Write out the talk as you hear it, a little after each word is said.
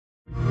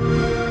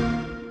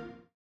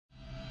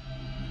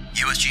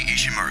USG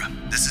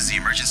Ishimura. This is the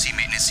emergency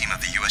maintenance team of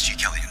the USG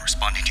Kellyan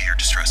responding to your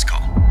distress call.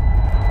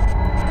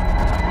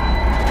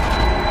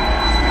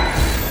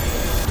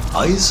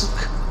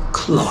 Isaac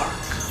Clarke.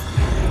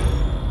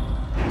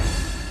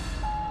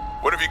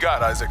 What have you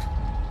got, Isaac?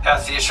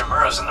 Half the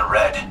Ishimura's in the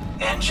red.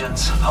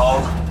 Engines,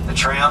 hull, the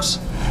trams.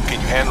 Can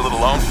you handle it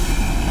alone?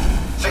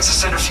 Fix the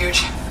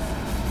centrifuge.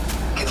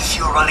 Get the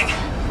fuel running.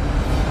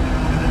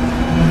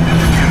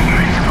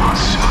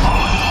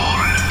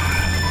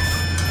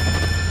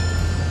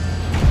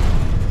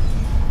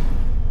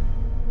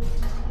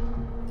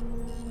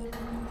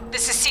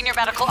 This is Senior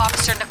Medical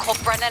Officer Nicole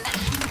Brennan.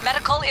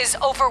 Medical is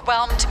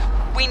overwhelmed.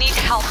 We need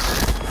help.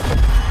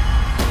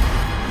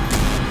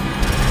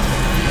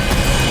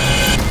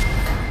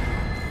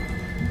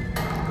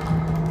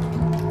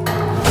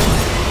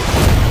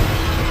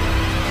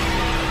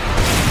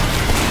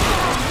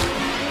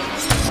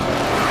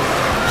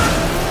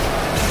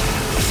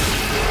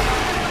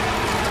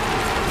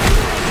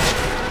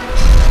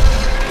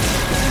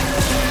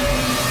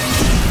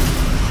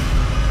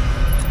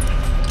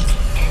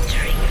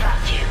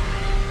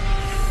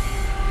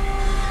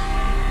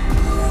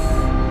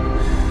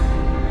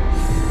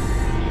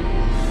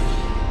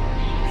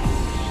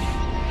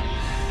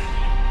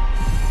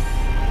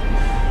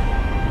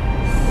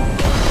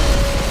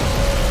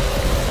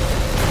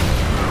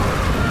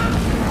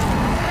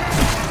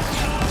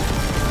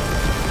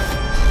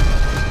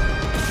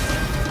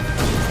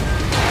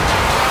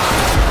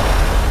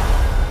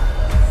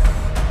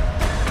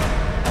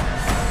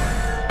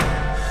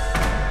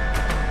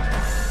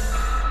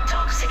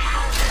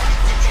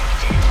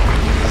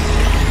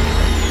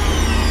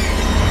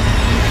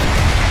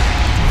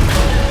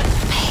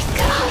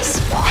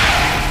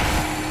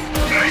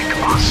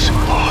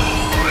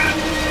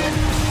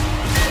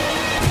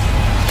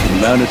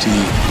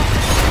 Humanity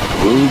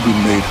will be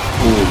made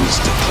whole,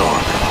 Mr.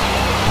 Clarke.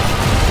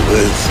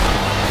 With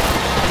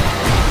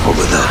or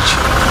without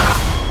you.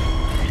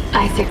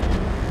 Isaac,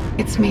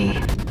 it's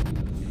me.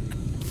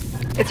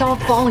 It's all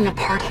falling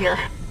apart here.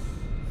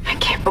 I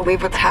can't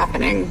believe what's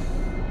happening.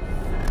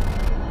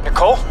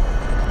 Nicole?